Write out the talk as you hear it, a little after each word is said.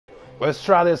Let's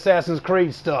try the Assassin's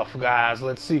Creed stuff, guys.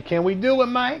 Let's see. Can we do it,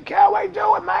 man? Can we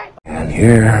do it, man? And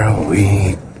here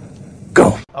we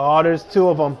go. Oh, there's two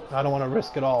of them. I don't want to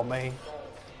risk it all, man.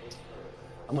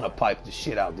 I'm going to pipe the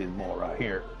shit out of this ball right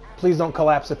here. Please don't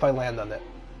collapse if I land on it.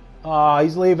 Oh,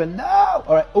 he's leaving. No!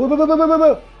 All right.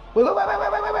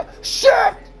 Wait.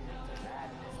 Shit!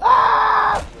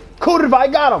 Ah! Kurva, I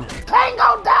got him.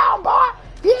 Tango down, boy!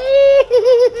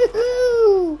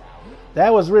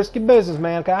 That was risky business,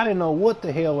 man, because I didn't know what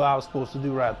the hell I was supposed to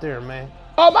do right there, man.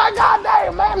 Oh, my God,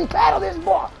 damn, man. Paddle this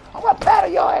boy. I'm going to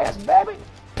paddle your ass, baby.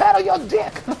 Paddle your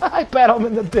dick. I paddle him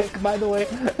in the dick, by the way.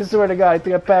 I swear to God, I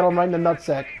think I paddle him right in the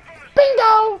nutsack.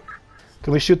 Bingo!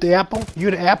 Can we shoot the apple? You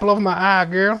the apple of my eye,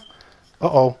 girl.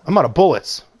 Uh-oh. I'm out of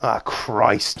bullets. Ah,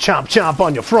 Christ. Chomp, chomp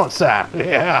on your front side.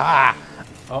 Yeah.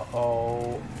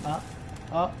 Uh-oh.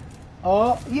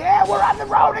 Oh, yeah, we're on the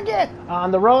road again. On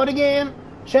the road again.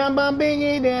 Chambon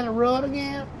bingy down the road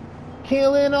again.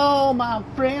 Killing all my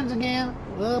friends again.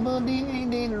 Down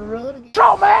the road again.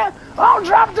 Throw, man. I'll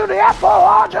drop through the apple.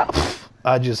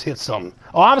 I just hit something.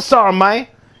 Oh, I'm sorry, man.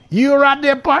 You right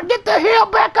there, part. Get the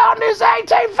hell back on this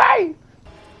ATV.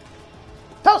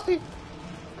 Toasty.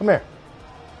 Come here.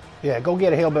 Yeah, go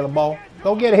get a hillbilly ball.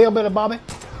 Go get a hillbilly, Bobby.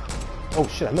 Oh,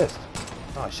 shit, I missed.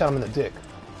 Oh, I shot him in the dick.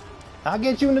 I'll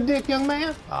get you in the dick, young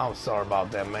man. Oh, I'm sorry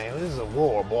about that, man. This is a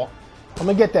war, boy. Come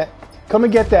and get that. Come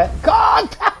and get that. God,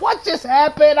 what just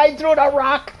happened? I threw the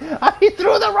rock. I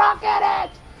threw the rock at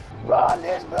it. Run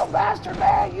this little bastard,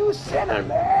 man. You sinner,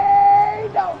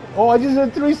 man. No. Oh, I just did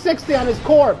a 360 on his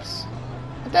corpse.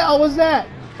 What the hell was that?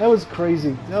 That was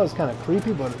crazy. That was kind of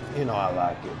creepy, but, you know, I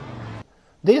like it.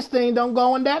 This thing don't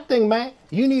go in that thing, man.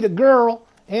 You need a girl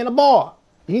and a boy.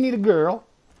 You need a girl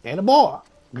and a boy.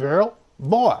 Girl,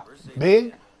 boy.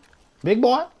 Big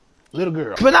boy, little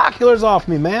girl. Binoculars off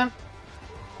me, man.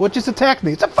 What just attacked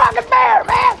me? It's a fucking bear,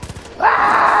 man.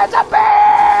 Ah, it's a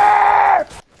bear.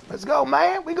 Let's go,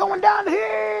 man. We going down the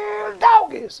hill,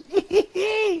 doggies.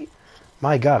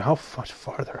 My God, how much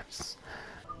farther?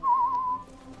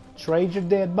 Trade your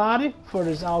dead body for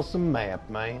this awesome map,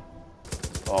 man.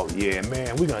 Oh, yeah,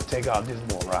 man. We're going to take out this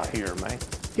one right here, man.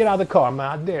 Get out of the car,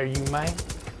 man. I dare you, man.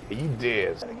 Yeah, you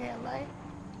dare. Again, man.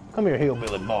 Come here,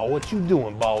 hillbilly ball. What you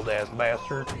doing, bald-ass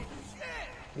bastard?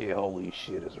 Yeah, holy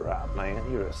shit is right, man.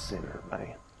 You're a sinner,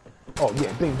 man. Oh,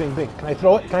 yeah. Bing, bing, bing. Can I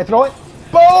throw it? Can I throw it?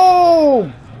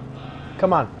 Boom!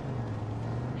 Come on.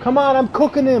 Come on, I'm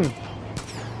cooking him.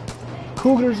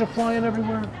 Cougars are flying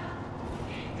everywhere.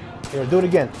 Here, do it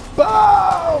again.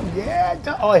 Boom! Yeah.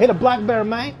 Oh, I hit a black bear,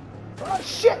 man. Oh,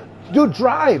 shit. Dude,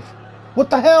 drive. What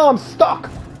the hell? I'm stuck.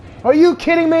 Are you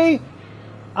kidding me?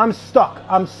 I'm stuck.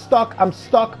 I'm stuck. I'm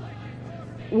stuck.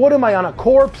 What am I, on a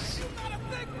corpse?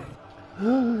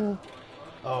 Oh,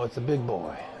 it's a big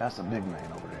boy. That's a big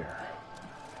man over there.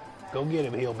 Go get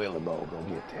him, hillbilly bow. Go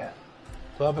get that.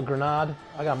 So I have a grenade.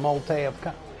 I got a Molotov.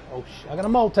 Oh, shit. I got a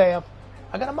Molotov.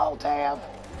 I got a Molotov.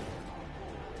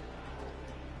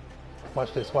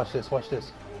 Watch this. Watch this. Watch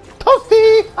this.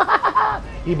 Toasty!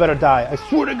 He better die. I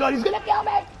swear to God, he's gonna kill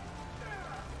me.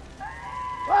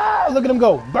 Ah, look at him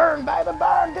go. Burn, baby,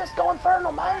 burn. Disco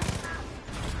Inferno, man.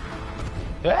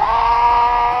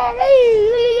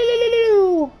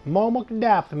 Momo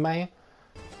Gaddafi, man.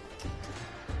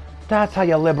 That's how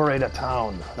you liberate a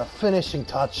town. The finishing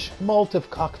touch. Molotov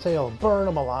cocktail. Burn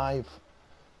him alive.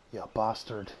 You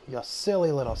bastard. You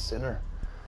silly little sinner.